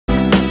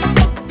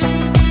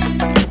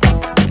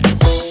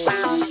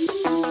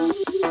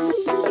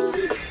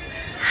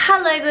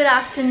Hello, good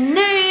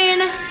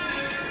afternoon.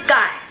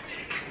 Guys,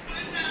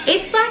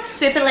 it's like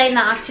super late in the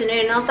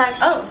afternoon and I was like,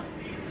 oh,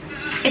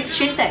 it's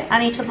Tuesday, I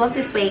need to vlog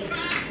this week.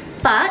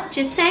 But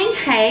just saying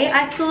hey,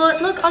 I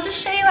thought, look, I'll just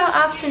show you our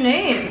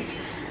afternoons.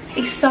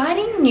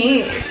 Exciting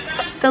news.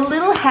 The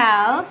little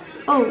house,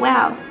 oh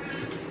wow.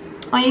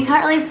 Oh, you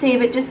can't really see,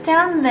 but just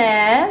down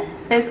there,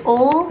 there's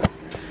all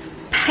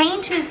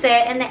paint is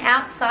there, and the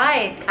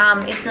outside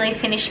is nearly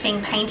finished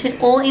being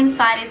painted. All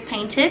inside is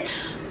painted.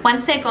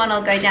 Once they're gone,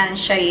 I'll go down and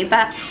show you.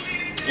 But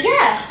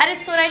yeah, I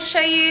just thought I'd show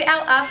you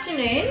our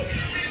afternoons.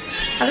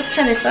 I'll just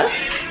turn this off.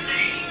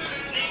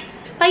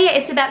 But yeah,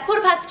 it's about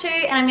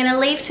 2:15 and I'm gonna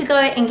leave to go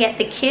and get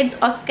the kids.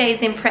 Oscar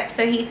is in prep,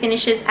 so he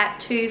finishes at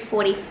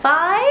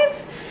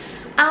 2:45.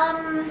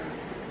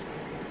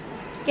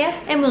 Yeah,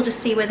 and we'll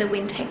just see where the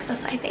wind takes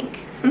us, I think.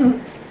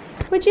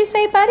 Would you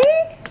say, buddy?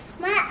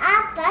 My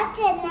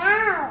pocket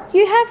now.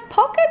 You have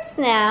pockets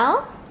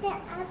now? Yeah,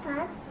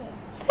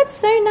 pocket. That's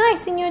so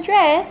nice in your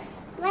dress.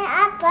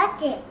 My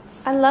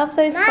pockets. I love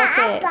those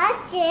pockets.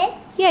 Pockets.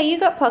 Yeah, you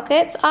got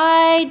pockets.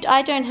 I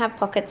don't have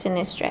pockets in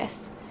this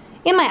dress.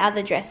 In my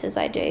other dresses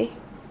I do.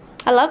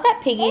 I love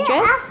that piggy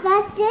dress.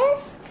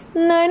 Pockets.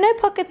 No, no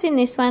pockets in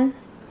this one.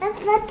 I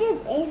put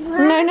it in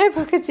one. No, no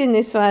pockets in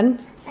this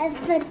one. I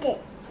put it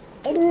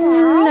in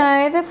one.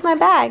 No, that's my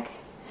bag.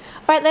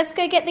 All right, let's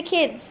go get the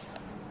kids.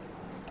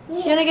 You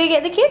want to go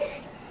get the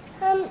kids?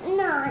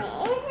 No.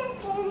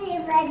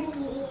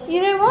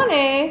 You don't want to?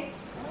 Yeah.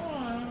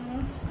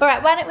 All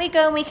right, why don't we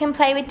go and we can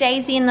play with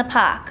Daisy in the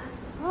park?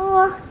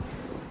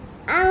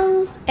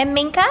 And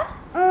Minka?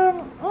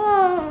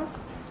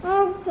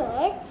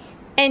 Okay.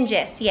 And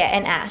Jess, yeah,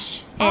 and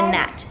Ash, and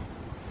Nat.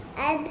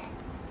 And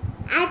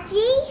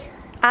Archie.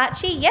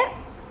 Archie, yep.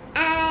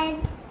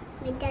 And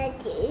Minka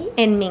too.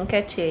 And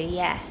Minka too,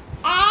 yeah.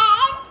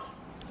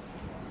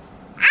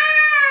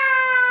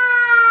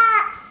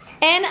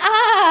 And us. And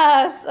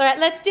us. All right,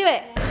 let's do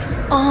it.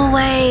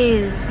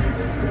 Always.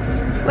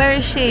 Where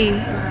is she?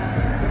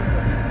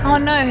 Oh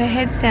no, her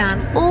head's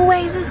down.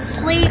 Always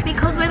asleep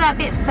because we're that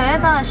bit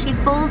further. She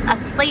falls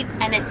asleep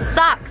and it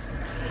sucks.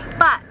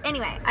 But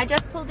anyway, I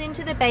just pulled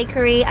into the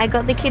bakery. I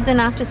got the kids an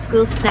after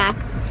school snack.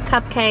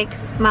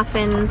 Cupcakes,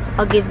 muffins,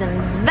 I'll give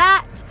them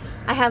that.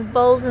 I have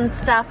bowls and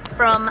stuff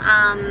from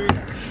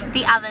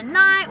the other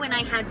night when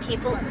I had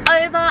people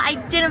over. I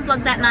didn't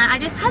vlog that night. I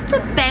just had the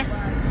best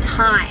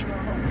time.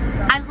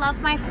 I love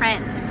my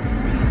friends.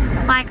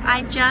 Like,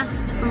 I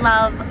just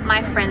love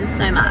my friends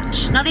so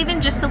much. Not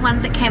even just the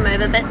ones that came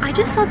over, but I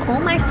just love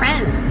all my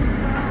friends.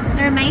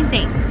 They're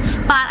amazing.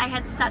 But I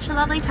had such a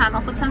lovely time.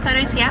 I'll put some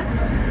photos here.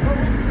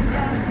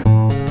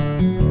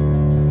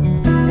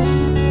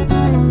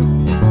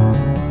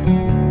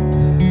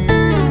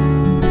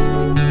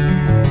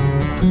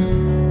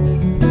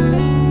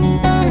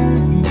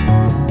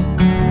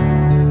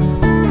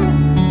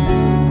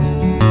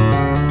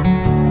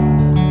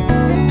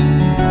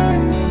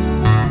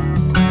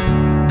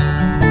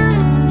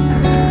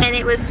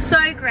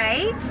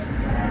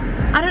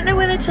 I don't know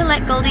whether to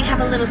let Goldie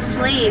have a little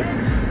sleep.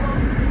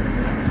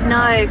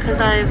 No, because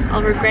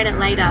I'll regret it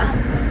later.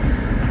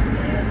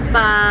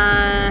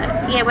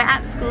 But yeah, we're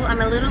at school.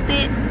 I'm a little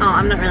bit, oh,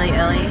 I'm not really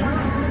early.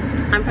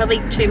 I'm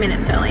probably 2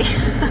 minutes early,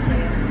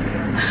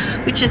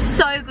 which is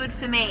so good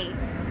for me.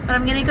 But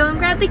I'm gonna go and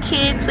grab the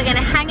kids. We're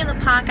gonna hang in the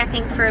park, I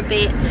think, for a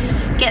bit,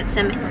 get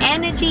some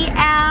energy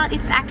out.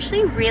 It's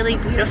actually really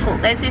beautiful.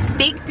 There's this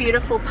big,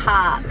 beautiful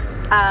park,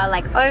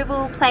 like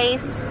oval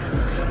place.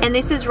 And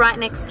this is right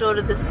next door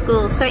to the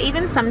school. So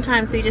even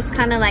sometimes we just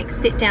kind of like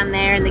sit down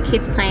there and the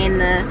kids play in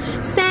the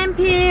sand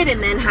pit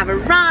and then have a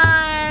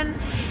run.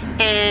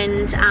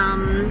 And,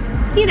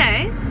 you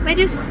know, we're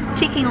just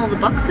ticking all the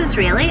boxes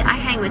really. I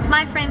hang with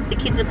my friends, the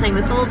kids are playing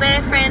with all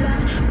their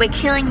friends. We're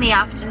killing the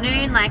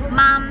afternoon like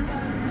mums.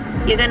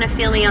 You're gonna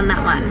feel me on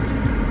that one.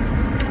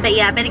 But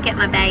yeah, I better get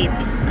my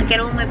babes. I'll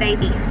get all my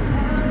babies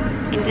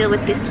and deal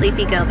with this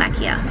sleepy girl back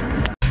here.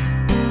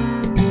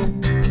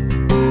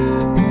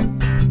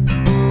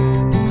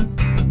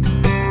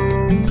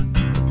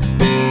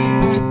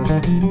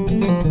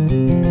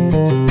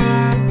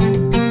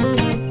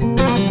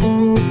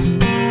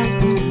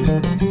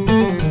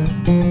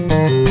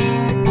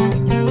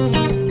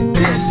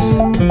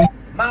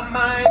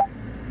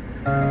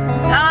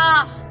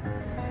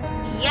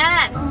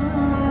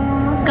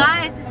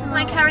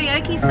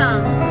 Karaoke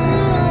song.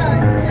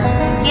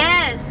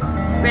 Yes.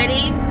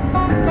 Ready?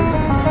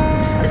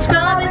 The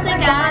scrub is a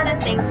guy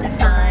that thinks he's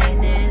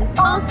fine and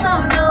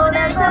also known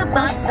as a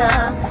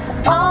buster.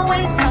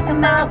 Always talking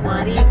about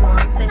what he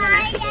wants and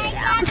never get it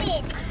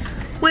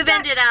out. We've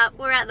ended up,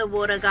 we're at the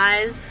water,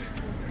 guys.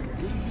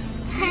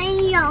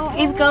 Hello.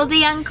 Is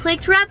Goldie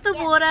unclicked? We're at the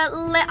water.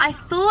 I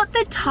thought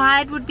the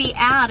tide would be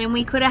out and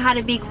we could have had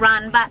a big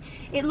run, but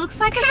it looks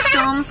like a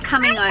storm's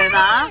coming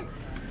over.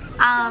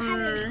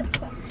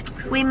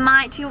 We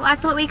might do, I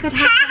thought we could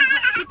have some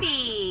hot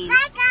chippies.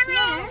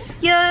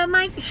 Yeah,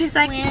 she's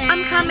like,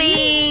 I'm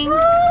coming.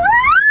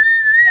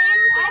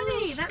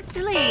 Ellie, that's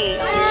silly.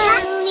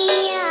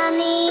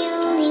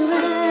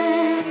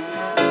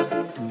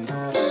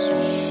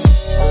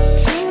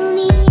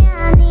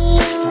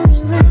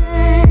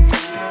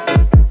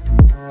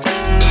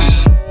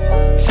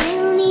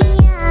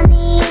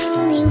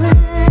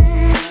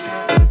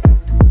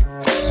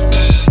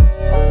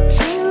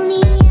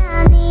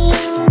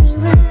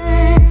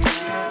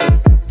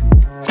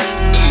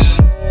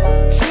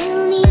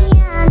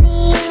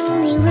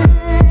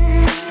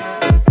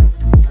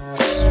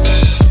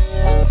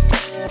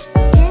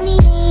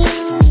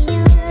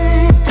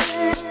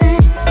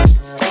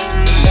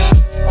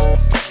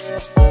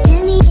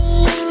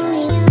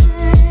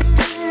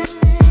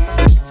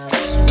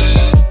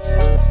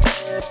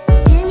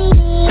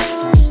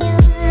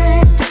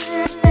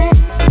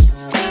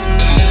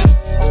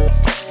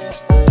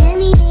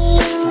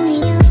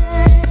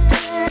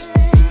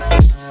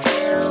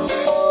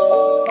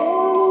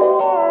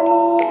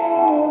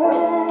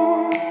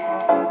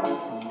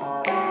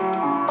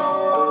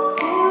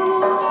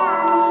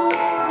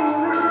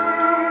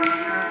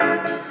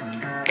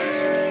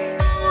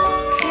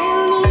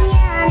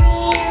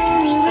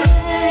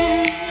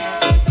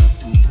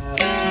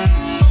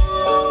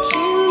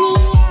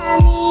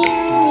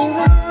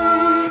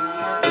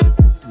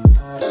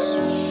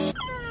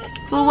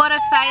 Well, what a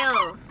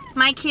fail.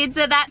 My kids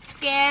are that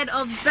scared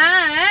of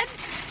birds.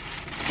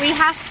 We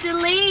have to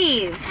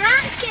leave.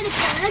 I'm scared of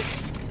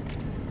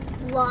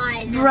birds.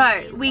 Lies.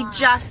 Bro, we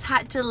just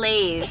had to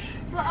leave.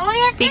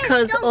 Well,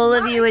 because all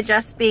of you are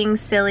just being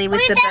silly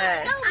with the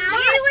birds.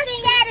 I was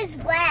scared as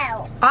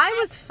well. I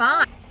was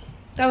fine.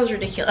 That was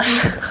ridiculous.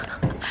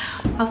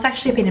 I was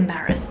actually a bit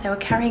embarrassed. They were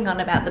carrying on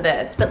about the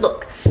birds. But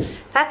look,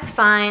 that's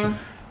fine.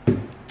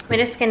 We're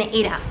just gonna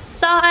eat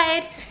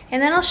outside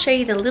and then I'll show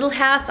you the little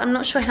house. I'm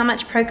not sure how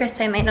much progress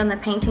they made on the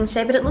painting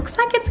today, but it looks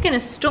like it's gonna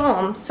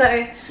storm.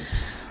 So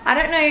I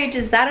don't know,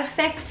 does that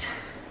affect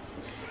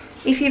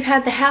if you've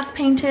had the house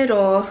painted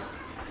or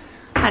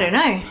I don't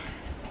know.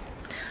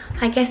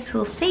 I guess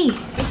we'll see.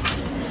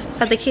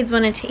 But the kids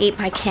wanted to eat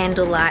by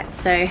candlelight,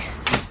 so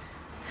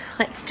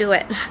let's do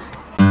it.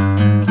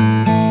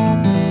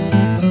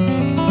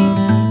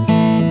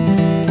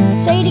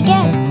 Say it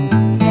again.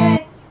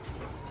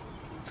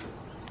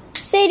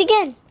 Say it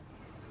again.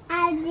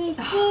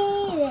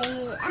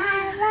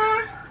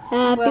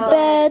 Happy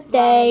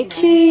birthday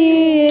to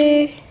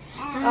you.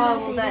 Oh,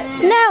 well, that's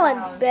It's no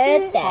one's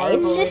birthday,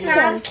 it's just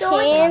some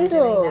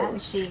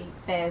candles. she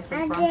bears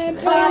in front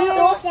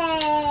of it.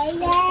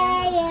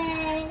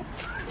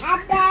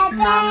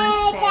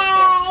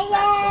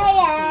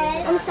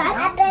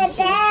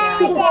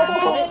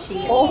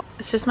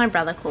 It's just my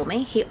brother called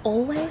me. He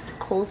always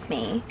calls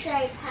me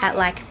at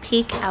like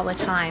peak hour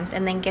times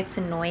and then gets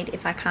annoyed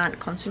if I can't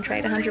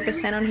concentrate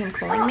 100% on him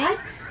calling me.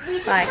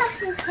 Like,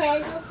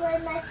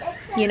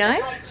 you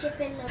know?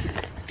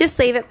 Just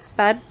leave it,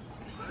 bud.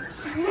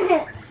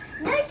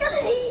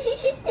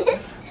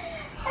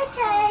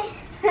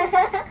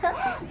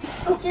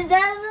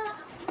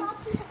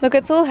 Look,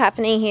 it's all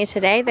happening here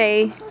today.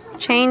 They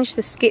changed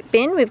the skip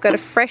bin. We've got a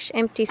fresh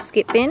empty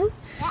skip bin,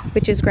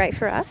 which is great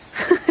for us.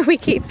 We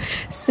keep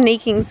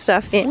sneaking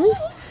stuff in.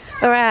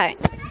 Alright,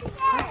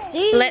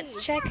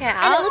 let's check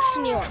out. And it looks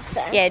newer,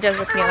 so. Yeah, it does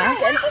look newer.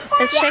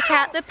 Let's check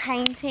out the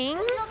painting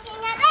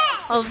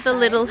of the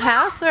little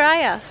house. Where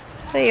are you?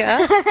 There you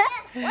are.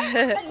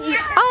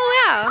 Oh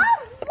wow.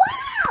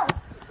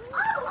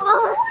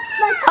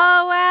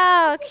 Oh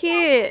wow,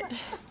 cute.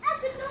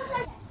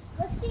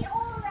 Let's see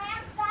all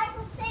around, guys,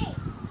 let's see.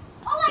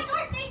 Oh my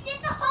gosh, they did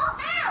the whole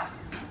house!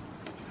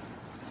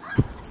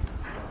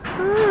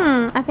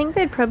 I think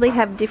they'd probably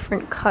have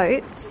different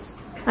coats.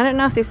 I don't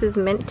know if this is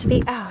meant to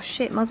be, oh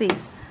shit,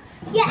 mozzies.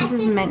 Yeah, This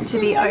is meant to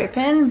be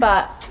open,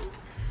 but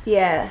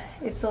yeah,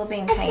 it's all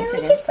being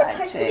painted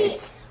inside too.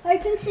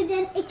 Open so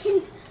then it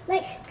can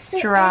like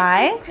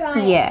Dry?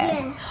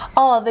 Yeah.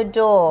 Oh, the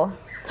door.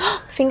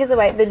 Fingers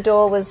away, the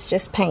door was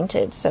just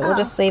painted, so we'll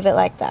just leave it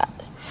like that.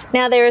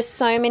 Now there are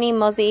so many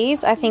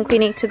mozzies, I think we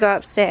need to go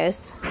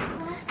upstairs.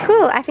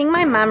 Cool, I think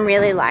my mum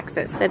really likes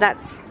it, so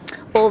that's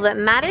all that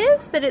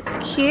matters, but it's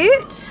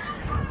cute.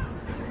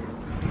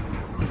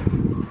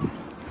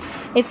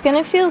 It's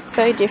gonna feel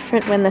so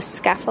different when the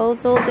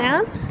scaffold's all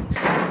down.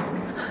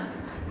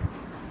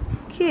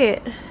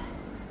 Cute.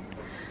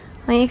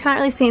 Well, you can't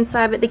really see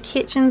inside, but the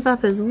kitchen's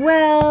up as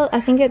well.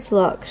 I think it's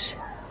locked.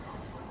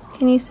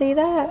 Can you see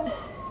that?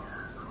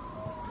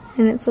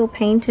 And it's all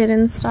painted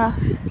and stuff.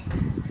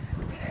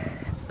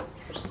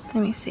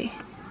 Let me see.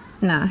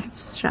 No,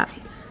 it's shut.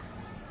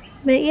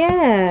 But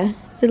yeah,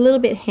 it's a little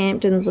bit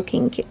Hamptons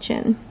looking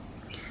kitchen.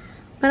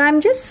 But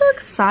I'm just so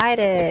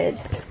excited.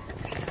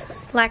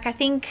 Like, I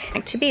think,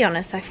 like, to be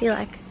honest, I feel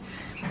like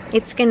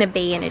it's gonna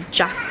be an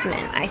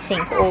adjustment, I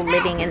think, all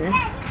living in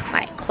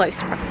like close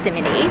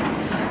proximity.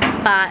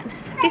 But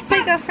this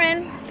way,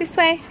 girlfriend, this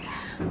way.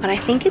 But I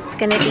think it's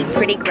gonna be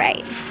pretty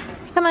great.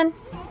 Come on.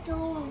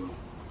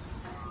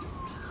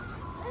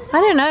 I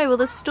don't know, will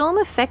the storm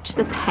affect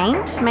the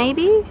paint,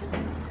 maybe?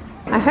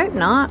 I hope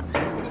not.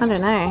 I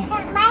don't know.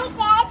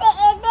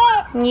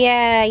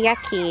 Yeah,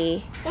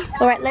 yucky.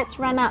 Alright, let's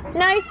run up.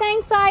 No,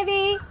 thanks,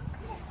 Ivy.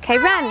 Okay,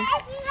 run.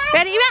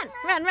 Ready, run.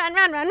 Run, run,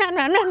 run, run, run,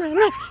 run, run, run,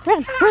 run,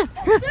 run, run,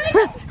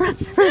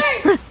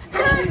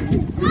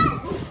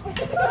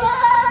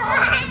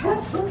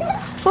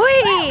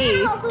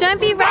 Oi, don't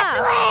be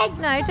rough.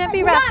 No, don't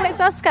be rough. Where's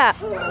Oscar?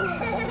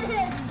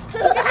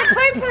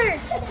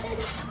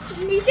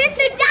 He's in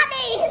the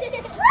dummy!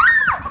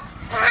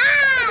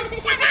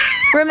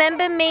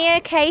 Remember Mia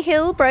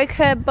Cahill broke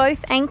her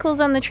both ankles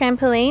on the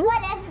trampoline?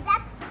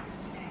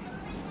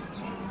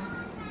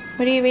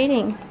 What are you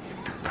reading?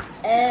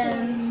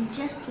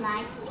 Just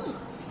like me.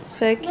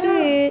 So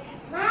cute.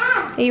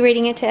 Are you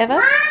reading it to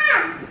Eva?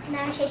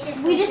 No,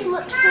 we just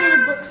looked through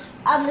the books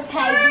on the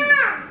pages,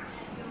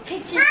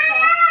 pictures first,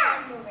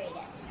 and we'll read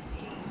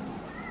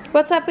it.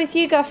 What's up with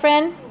you,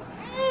 girlfriend?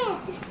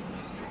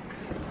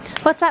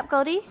 What's up,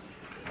 Goldie?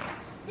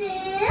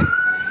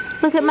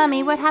 Look at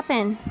Mummy, what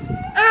happened?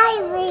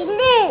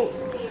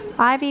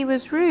 Ivy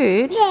was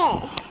rude?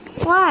 Yeah.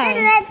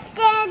 Why?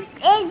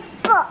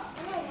 Book.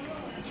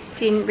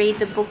 Didn't read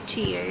the book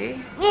to you?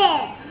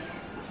 Yeah.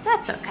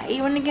 That's okay.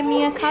 You want to give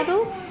me a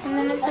cuddle and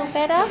then it'll feel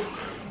better?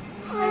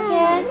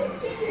 Yeah.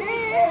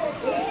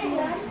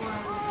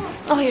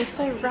 Oh, you're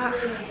so rough.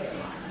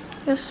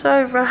 You're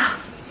so rough.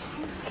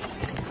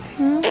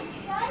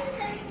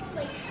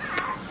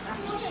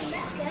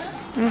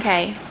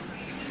 Okay.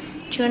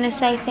 Do you want to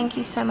say thank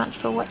you so much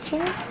for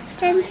watching?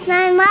 Thanks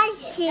so much.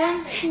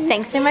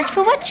 Thanks so much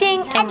for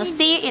watching, and we'll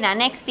see you in our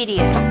next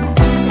video.